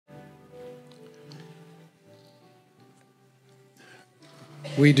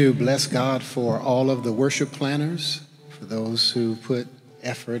We do bless God for all of the worship planners, for those who put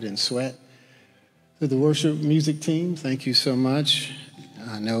effort and sweat. To the worship music team, thank you so much.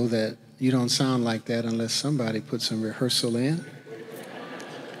 I know that you don't sound like that unless somebody put some rehearsal in.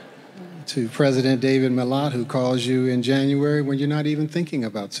 To President David Millott, who calls you in January when you're not even thinking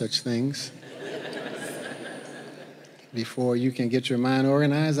about such things. Before you can get your mind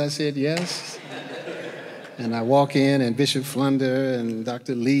organized, I said yes. And I walk in, and Bishop Flunder and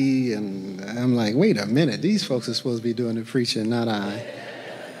Dr. Lee, and I'm like, wait a minute, these folks are supposed to be doing the preaching, not I.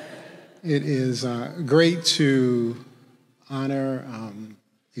 It is great to honor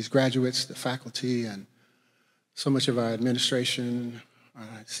these graduates, the faculty, and so much of our administration,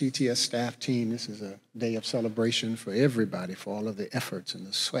 our CTS staff team. This is a day of celebration for everybody, for all of the efforts and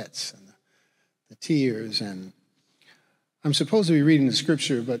the sweats and the tears. And I'm supposed to be reading the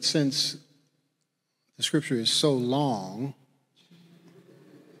scripture, but since the scripture is so long,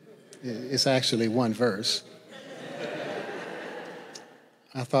 it's actually one verse.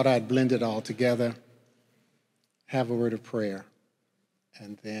 I thought I'd blend it all together, have a word of prayer,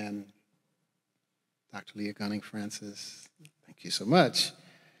 and then Dr. Leah Gunning-Francis, thank you so much.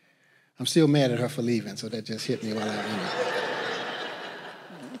 I'm still mad at her for leaving, so that just hit me while I was in it.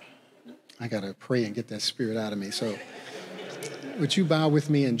 I got to pray and get that spirit out of me. So would you bow with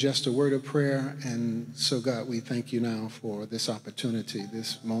me in just a word of prayer? And so, God, we thank you now for this opportunity,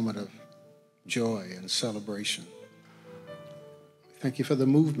 this moment of joy and celebration. Thank you for the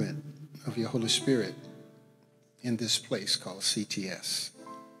movement of your Holy Spirit in this place called CTS.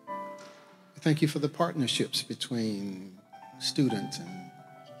 Thank you for the partnerships between students and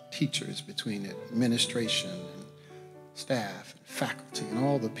teachers, between administration and staff and faculty and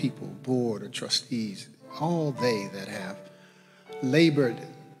all the people, board or trustees, all they that have labored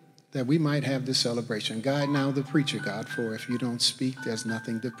that we might have this celebration. Guide now the preacher, God, for if you don't speak, there's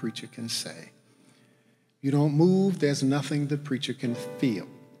nothing the preacher can say. You don't move, there's nothing the preacher can feel.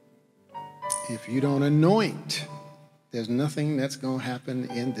 If you don't anoint, there's nothing that's going to happen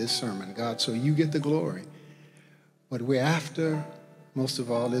in this sermon, God. So you get the glory. What we're after, most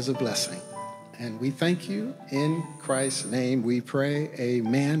of all, is a blessing. And we thank you. In Christ's name we pray.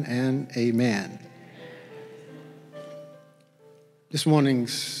 Amen and amen. This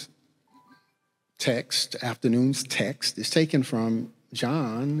morning's text, afternoon's text, is taken from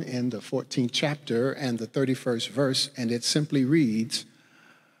John in the 14th chapter and the 31st verse, and it simply reads,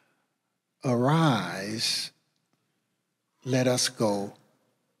 "Arise, let us go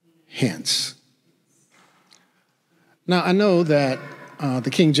hence." Now, I know that the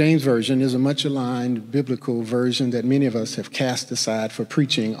King James Version is a much aligned biblical version that many of us have cast aside for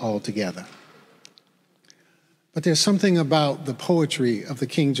preaching altogether. But there's something about the poetry of the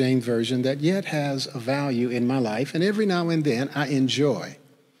King James Version that yet has a value in my life, and every now and then I enjoy.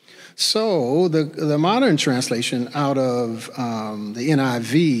 So the modern translation out of the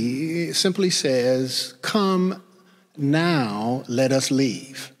NIV simply says, "Come now, let us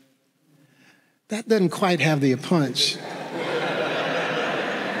leave." That doesn't quite have the punch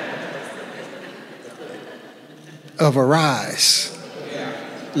of "Arise,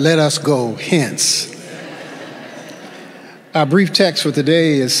 let us go hence." Our brief text for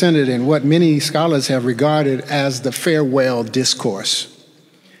today is centered in what many scholars have regarded as the farewell discourse.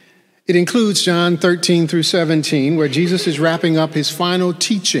 It includes John 13 through 17, where Jesus is wrapping up his final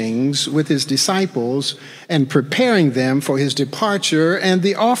teachings with his disciples and preparing them for his departure, and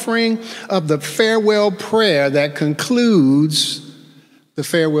the offering of the farewell prayer that concludes the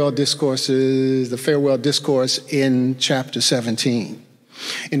farewell discourse in chapter 17.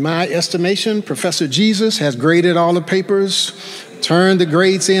 In my estimation, Professor Jesus has graded all the papers, turned the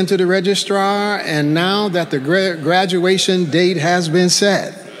grades into the registrar, and now that the graduation date has been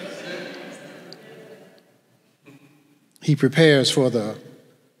set, he prepares for the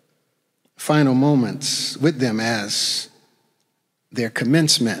final moments with them as their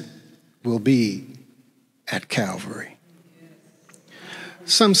commencement will be at Calvary.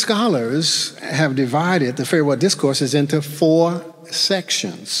 Some scholars have divided the farewell discourses into 4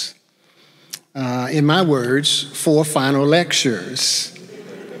 sections. In my words, 4 final lectures.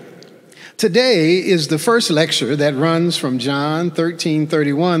 Today is the first lecture that runs from John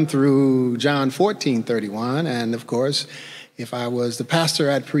 13:31 through John 14:31. And of course, if I was the pastor,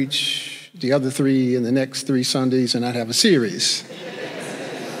 I'd preach the other 3 in the next 3 Sundays, and I'd have a series.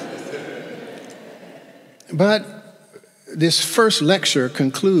 But this first lecture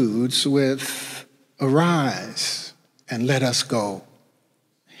concludes with, "Arise and let us go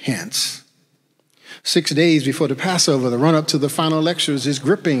hence." 6 days before the Passover, the run-up to the final lectures is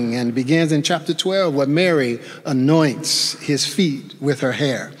gripping and begins in chapter 12, where Mary anoints his feet with her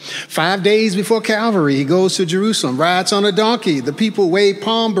hair. 5 days before Calvary, he goes to Jerusalem, rides on a donkey. The people wave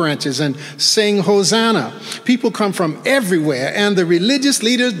palm branches and sing Hosanna. People come from everywhere, and the religious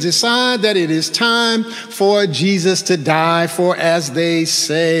leaders decide that it is time for Jesus to die, for as they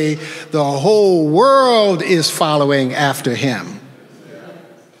say, the whole world is following after him.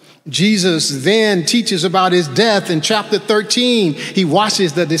 Jesus then teaches about his death in chapter 13. He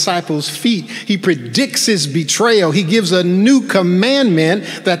washes the disciples' feet. He predicts his betrayal. He gives a new commandment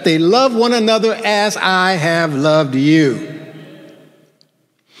that they love one another as I have loved you.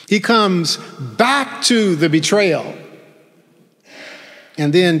 He comes back to the betrayal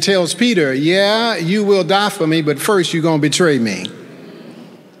and then tells Peter, yeah, you will die for me, but first you're going to betray me.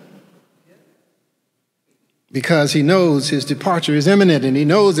 Because he knows his departure is imminent and he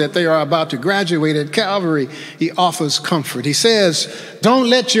knows that they are about to graduate at Calvary, he offers comfort. He says, don't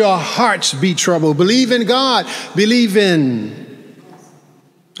let your hearts be troubled. Believe in God. Believe in,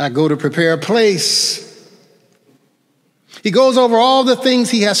 I go to prepare a place. He goes over all the things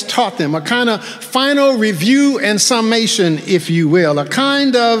he has taught them, a kind of final review and summation, if you will, a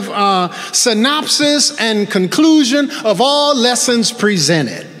kind of synopsis and conclusion of all lessons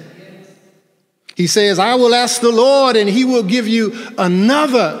presented. He says, I will ask the Lord, and he will give you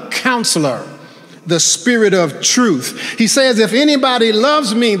another counselor, the Spirit of truth. He says, if anybody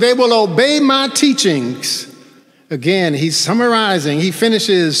loves me, they will obey my teachings. Again, he's summarizing. He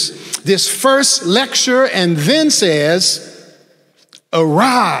finishes this first lecture and then says,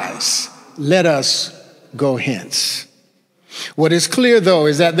 arise, let us go hence. What is clear, though,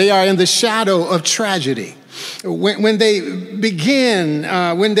 is that they are in the shadow of tragedy. When they begin,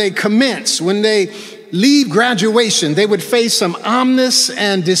 when they commence, when they leave graduation, they would face some ominous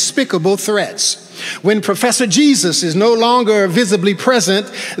and despicable threats. When Professor Jesus is no longer visibly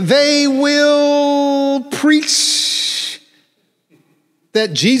present, they will preach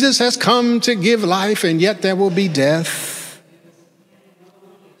that Jesus has come to give life, and yet there will be death.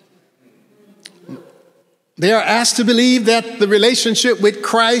 They are asked to believe that the relationship with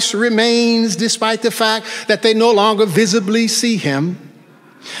Christ remains despite the fact that they no longer visibly see him.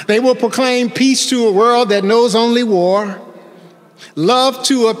 They will proclaim peace to a world that knows only war, love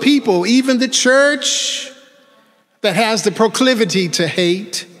to a people, even the church, that has the proclivity to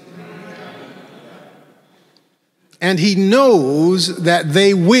hate. And he knows that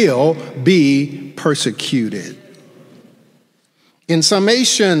they will be persecuted. In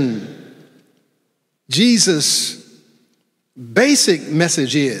summation, Jesus' basic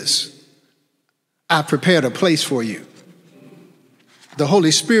message is, I prepared a place for you. The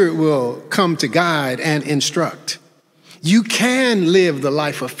Holy Spirit will come to guide and instruct. You can live the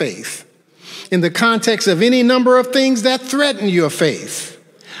life of faith in the context of any number of things that threaten your faith.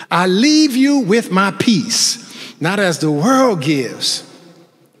 I leave you with my peace, not as the world gives,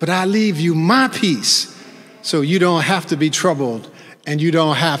 but I leave you my peace so you don't have to be troubled and you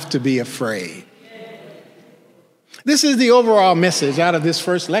don't have to be afraid. This is the overall message out of this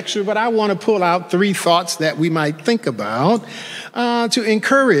first lecture, but I want to pull out 3 thoughts that we might think about to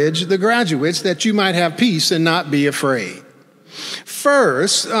encourage the graduates that you might have peace and not be afraid.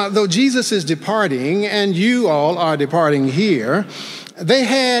 First, though Jesus is departing and you all are departing here, they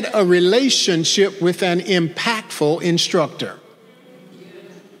had a relationship with an impactful instructor.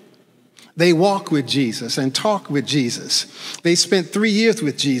 They walk with Jesus and talk with Jesus. They spent 3 years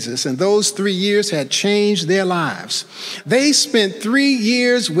with Jesus, and those 3 years had changed their lives. They spent 3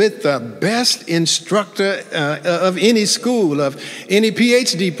 years with the best instructor of any school, of any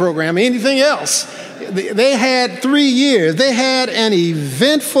PhD program, anything else. They had 3 years. They had an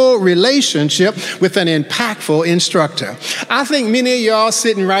eventful relationship with an impactful instructor. I think many of y'all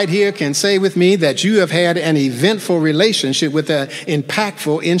sitting right here can say with me that you have had an eventful relationship with an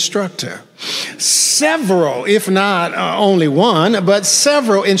impactful instructor. Several, if not only one, but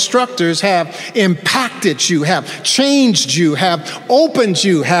several instructors have impacted you, have changed you, have opened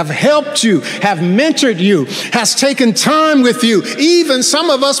you, have helped you, have mentored you, has taken time with you. Even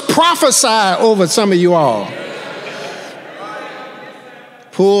some of us prophesy over some of you all.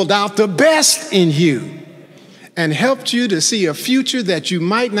 Pulled out the best in you and helped you to see a future that you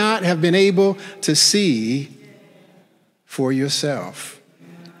might not have been able to see for yourself.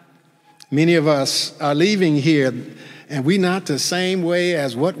 Many of us are leaving here, and we're not the same way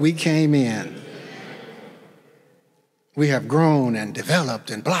as what we came in. We have grown and developed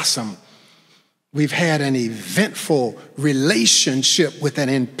and blossomed. We've had an eventful relationship with an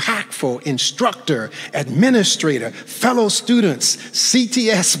impactful instructor, administrator, fellow students,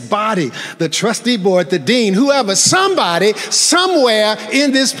 CTS body, the trustee board, the dean, whoever, somebody, somewhere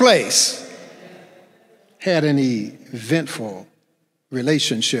in this place had an eventful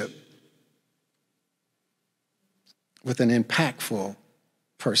relationship with an impactful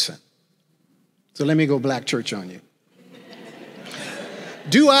person. So let me go black church on you.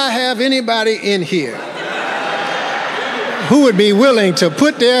 Do I have anybody in here who would be willing to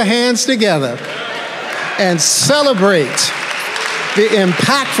put their hands together and celebrate the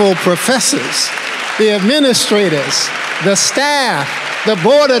impactful professors, the administrators, the staff, the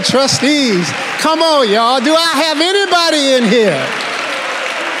board of trustees? Come on, y'all. Do I have anybody in here?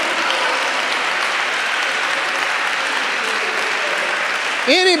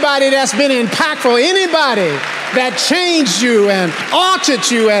 Anybody that's been impactful, anybody that changed you and altered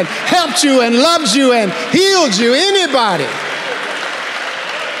you and helped you and loved you and healed you, anybody.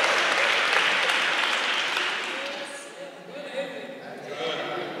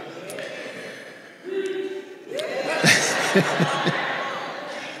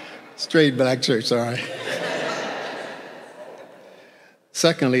 Straight black church, sorry.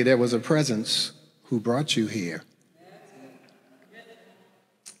 Secondly, there was a presence who brought you here,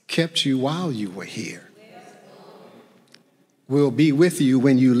 kept you while you were here, will be with you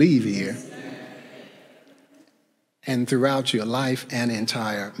when you leave here, and throughout your life and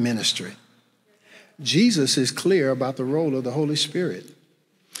entire ministry. Jesus is clear about the role of the Holy Spirit.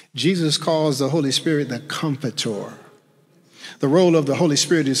 Jesus calls the Holy Spirit the Comforter. The role of the Holy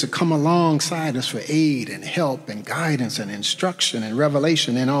Spirit is to come alongside us for aid and help and guidance and instruction and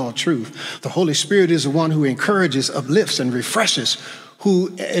revelation in all truth. The Holy Spirit is the one who encourages, uplifts, and refreshes,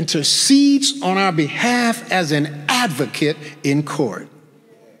 who intercedes on our behalf as an advocate in court.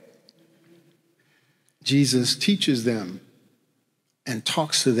 Jesus teaches them and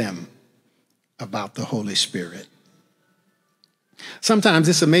talks to them about the Holy Spirit. Sometimes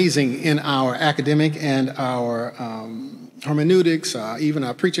it's amazing in our academic and our hermeneutics, even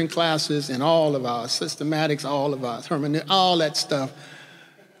our preaching classes and all of our systematics, all of our hermeneutics, all that stuff,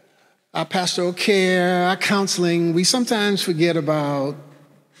 our pastoral care, our counseling, we sometimes forget about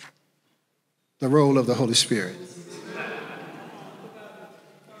the role of the Holy Spirit.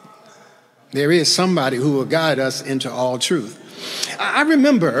 There is somebody who will guide us into all truth. I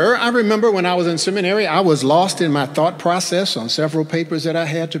remember when I was in seminary, I was lost in my thought process on several papers that I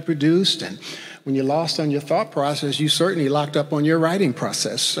had to produce. And when you're lost on your thought process, you certainly locked up on your writing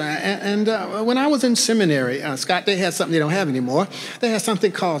process. And when I was in seminary, Scott, they had something they don't have anymore. They had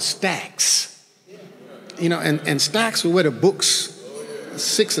something called stacks. You know, and stacks were where the books,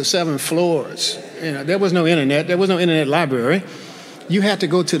 6 or 7 floors. You know, there was no internet. There was no internet library. You had to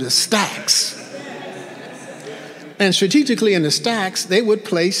go to the stacks. And strategically in the stacks, they would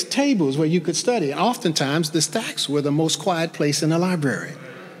place tables where you could study. And oftentimes, the stacks were the most quiet place in the library.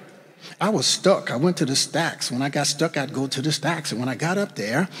 I was stuck. I went to the stacks. When I got stuck, I'd go to the stacks. And when I got up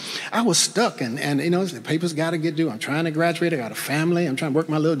there, I was stuck. And you know, the papers got to get due. I'm trying to graduate. I got a family. I'm trying to work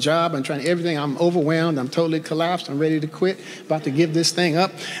my little job. I'm trying everything. I'm overwhelmed. I'm totally collapsed. I'm ready to quit. About to give this thing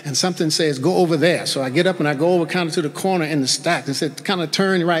up. And something says, go over there. So I get up and I go over kind of to the corner in the stack. And said, kind of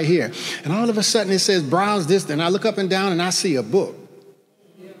turn right here. And all of a sudden it says, browse this. And I look up and down and I see a book.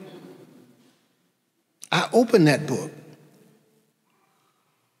 I open that book.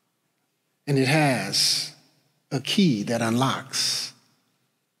 And it has a key that unlocks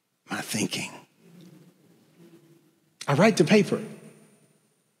my thinking. I write the paper.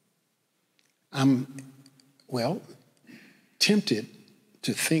 I'm, tempted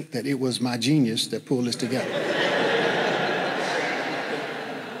to think that it was my genius that pulled this together.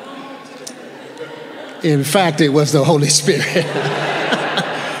 In fact, it was the Holy Spirit.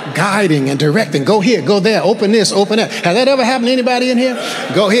 Guiding and directing. Go here, go there, open this, open that. Has that ever happened to anybody in here?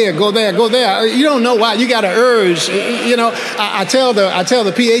 Go here, go there, go there. You don't know why. You got to urge. You know, I tell the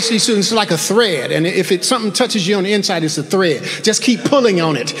PhD students it's like a thread. And if something touches you on the inside, it's a thread. Just keep pulling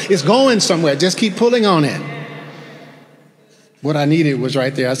on it. It's going somewhere. Just keep pulling on it. What I needed was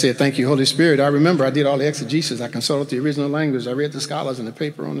right there. I said, thank you, Holy Spirit. I remember I did all the exegesis. I consulted the original language. I read the scholars, and the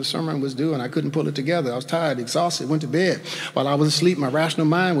paper on the sermon was due, and I couldn't pull it together. I was tired, exhausted, went to bed. While I was asleep, my rational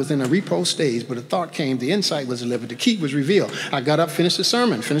mind was in a repose stage, but a thought came. The insight was delivered. The key was revealed. I got up, finished the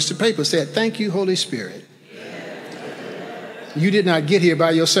sermon, finished the paper, said, thank you, Holy Spirit. You did not get here by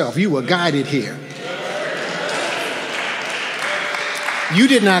yourself. You were guided here. You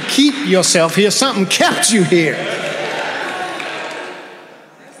did not keep yourself here. Something kept you here.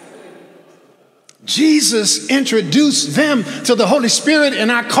 Jesus Jesus introduced them to the Holy Spirit,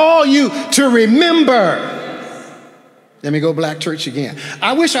 and I call you to remember. Let me go black church again.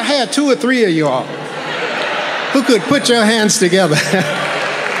 I wish I had 2 or 3 of y'all who could put your hands together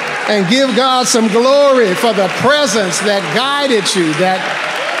and give God some glory for the presence that guided you, that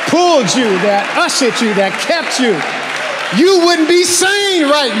pulled you, that ushered you, that kept you. You wouldn't be sane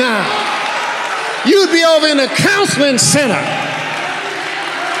right now. You'd be over in a counseling center.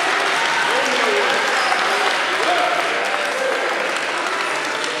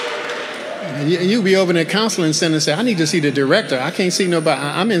 You'd be over in a counseling center and say, I need to see the director. I can't see nobody.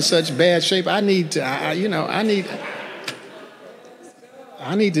 I'm in such bad shape. I need to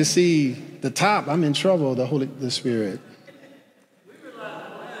see the top. I'm in trouble, the Spirit.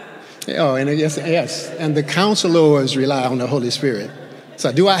 Oh, and yes. And the counselors rely on the Holy Spirit.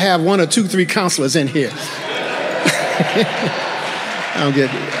 So do I have 1 or 2, 3 counselors in here? I don't get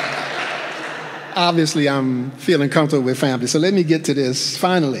it. Obviously, I'm feeling comfortable with family. So let me get to this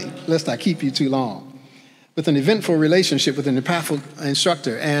finally, lest I keep you too long. With an eventful relationship with an impactful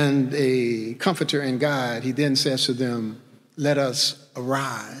instructor and a comforter and guide, he then says to them, let us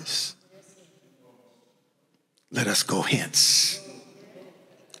arise. Let us go hence.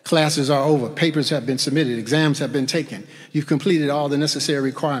 Classes are over. Papers have been submitted. Exams have been taken. You've completed all the necessary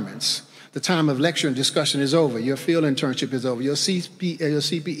requirements. The time of lecture and discussion is over. Your field internship is over. Your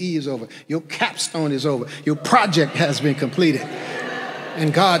CPE is over. Your capstone is over. Your project has been completed.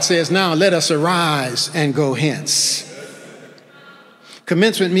 And God says, now let us arise and go hence.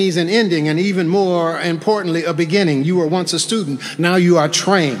 Commencement means an ending, and even more importantly, a beginning. You were once a student. Now you are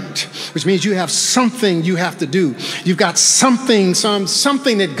trained, which means you have something you have to do. You've got something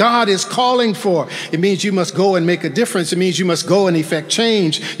that God is calling for. It means you must go and make a difference. It means you must go and effect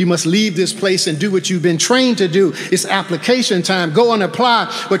change. You must leave this place and do what you've been trained to do. It's application time. Go and apply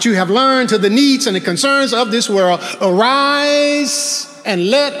what you have learned to the needs and the concerns of this world. Arise and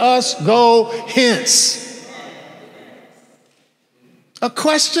let us go hence. A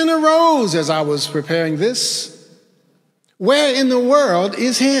question arose as I was preparing this. Where in the world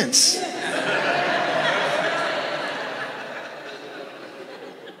is hence?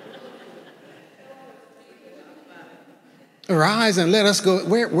 Arise and let us go.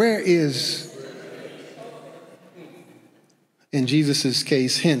 Where is? In Jesus'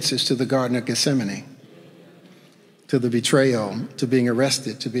 case, hence is to the Garden of Gethsemane, to the betrayal, to being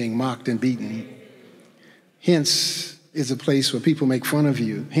arrested, to being mocked and beaten. Hence is a place where people make fun of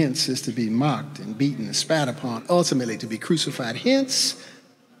you. Hence is to be mocked and beaten and spat upon, ultimately to be crucified. Hence,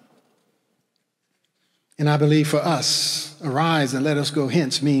 and I believe for us, arise and let us go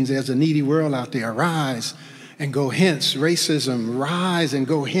hence means there's a needy world out there. Arise and go hence. Racism, rise and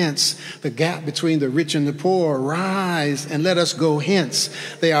go hence. The gap between the rich and the poor, rise and let us go hence.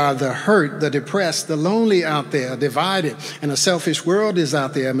 They are the hurt, the depressed, the lonely out there, divided, and a selfish world is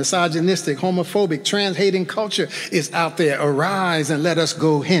out there. Misogynistic, homophobic, trans-hating culture is out there. Arise and let us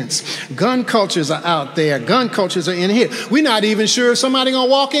go hence. Gun cultures are out there. Gun cultures are in here. We're not even sure if somebody gonna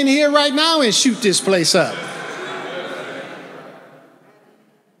walk in here right now and shoot this place up.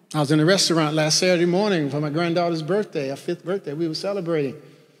 I was in a restaurant last Saturday morning for my granddaughter's birthday, her 5th birthday. We were celebrating.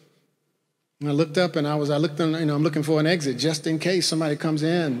 And I looked up and I'm looking for an exit just in case somebody comes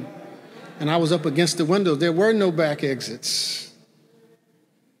in. And I was up against the window. There were no back exits.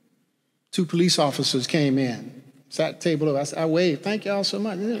 2 police officers came in, sat at the table over. I waved, thank y'all so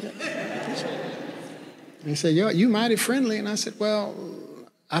much. They said, you mighty friendly. And I said, well,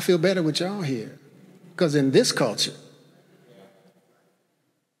 I feel better with y'all here. Because in this culture,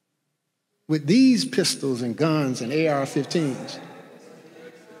 with these pistols and guns and AR-15s,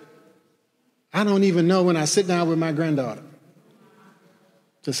 I don't even know when I sit down with my granddaughter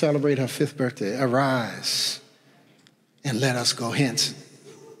to celebrate her 5th birthday. Arise and let us go hence.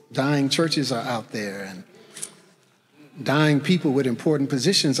 Dying churches are out there, and dying people with important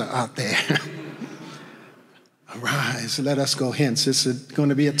positions are out there. Arise, let us go hence. It's going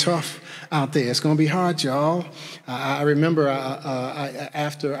to be a tough out there. It's going to be hard, y'all. I remember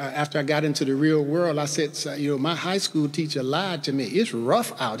after I got into the real world, I said, my high school teacher lied to me. It's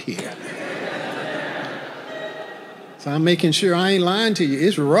rough out here. So I'm making sure I ain't lying to you.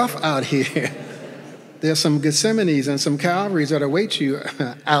 It's rough out here. There's some Gethsemanes and some Calvaries that await you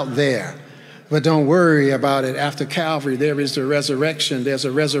out there. But don't worry about it. After Calvary, there is the resurrection. There's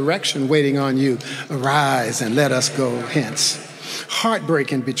a resurrection waiting on you. Arise and let us go hence.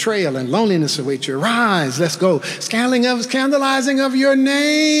 Heartbreak and betrayal and loneliness await you. Arise, let's go. Scandalizing of your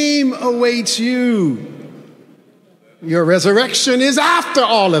name awaits you. Your resurrection is after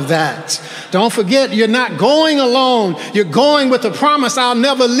all of that. Don't forget, you're not going alone. You're going with the promise, I'll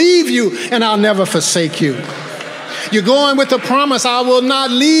never leave you and I'll never forsake you. You're going with the promise, I will not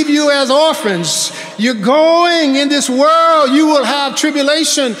leave you as orphans. You're going in this world, you will have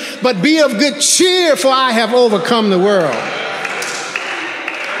tribulation, but be of good cheer, for I have overcome the world.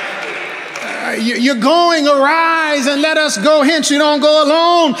 You're going, arise and let us go hence. You don't go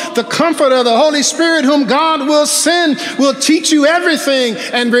alone. The Comforter, the Holy Spirit, whom God will send, will teach you everything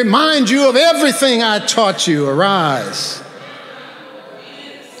and remind you of everything I taught you. Arise.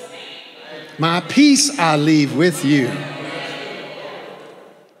 My peace I leave with you.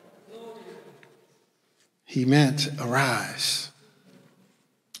 He meant arise.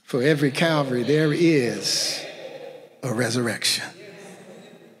 For every Calvary there is a resurrection.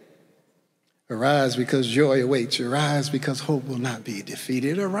 Arise because joy awaits. Arise because hope will not be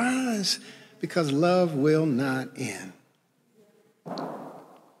defeated. Arise because love will not end.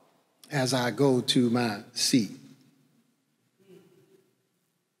 As I go to my seat,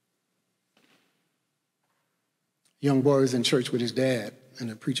 young boy was in church with his dad, and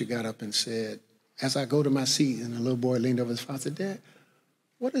the preacher got up and said, as I go to my seat, and the little boy leaned over his father and said, Dad,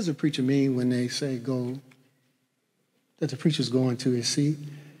 what does the preacher mean when they say go, that the preacher's going to his seat?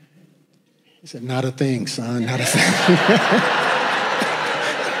 He said, not a thing, son, not a thing.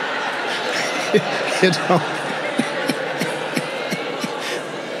 You know?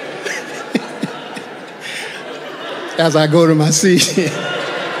 As I go to my seat.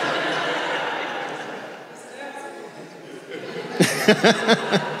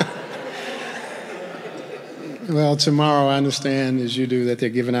 Well, tomorrow I understand, as you do, that they're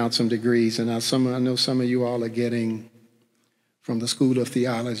giving out some degrees, and I know some of you all are getting from the School of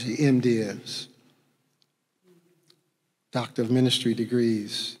Theology, MDivs, Doctor of Ministry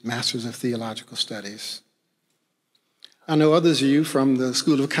degrees, Masters of Theological Studies. I know others of you from the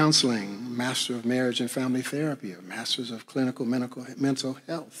School of Counseling, Master of Marriage and Family Therapy, or Masters of Clinical Mental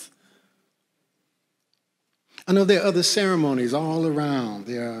Health. I know there are other ceremonies all around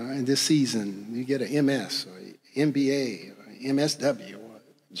there in this season. You get an MS or MBA or MSW or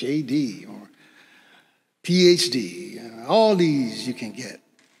JD or PhD. All these you can get.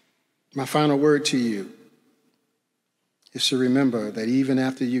 My final word to you is to remember that even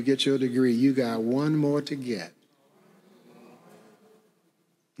after you get your degree, you got one more to get.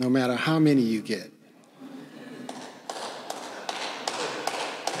 No matter how many you get.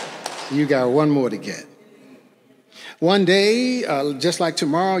 You got one more to get. One day, just like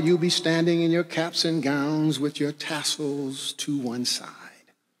tomorrow, you'll be standing in your caps and gowns with your tassels to one side.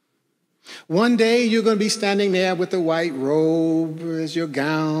 One day, you're going to be standing there with a white robe as your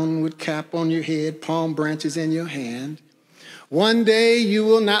gown with cap on your head, palm branches in your hand. One day, you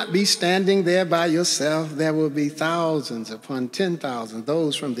will not be standing there by yourself. There will be thousands upon 10,000,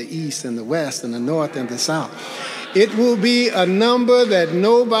 those from the east and the west and the north and the south. It will be a number that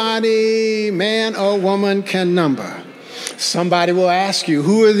nobody, man or woman, can number. Somebody will ask you,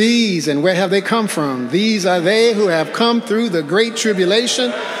 who are these and where have they come from? These are they who have come through the great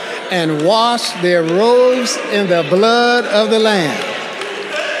tribulation and washed their robes in the blood of the Lamb.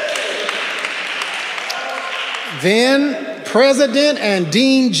 Then President and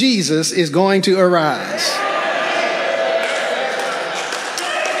Dean Jesus is going to arise.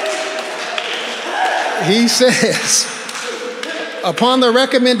 He says, upon the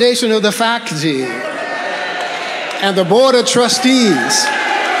recommendation of the faculty and the board of trustees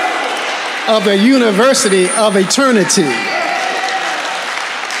of the University of Eternity,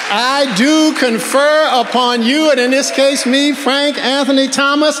 I do confer upon you, and in this case me, Frank Anthony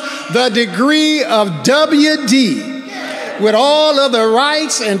Thomas, the degree of WD, with all of the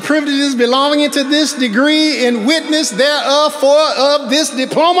rights and privileges belonging to this degree in witness thereof of this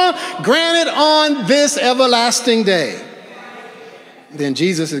diploma granted on this everlasting day. Then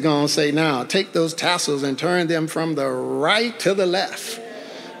Jesus is going to say, now, take those tassels and turn them from the right to the left.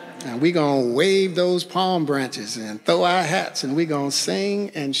 And we're going to wave those palm branches and throw our hats, and we're going to sing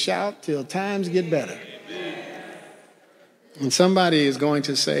and shout till times get better. And somebody is going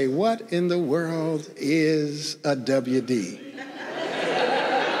to say, what in the world is a WD?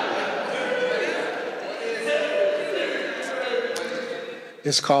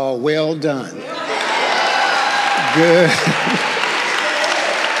 It's called well done. Good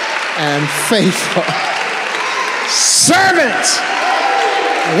and faithful servant.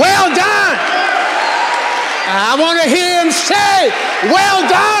 Well done. I want to hear him say, well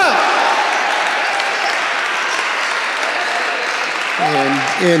done.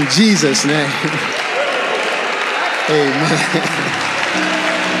 In Jesus' name, amen.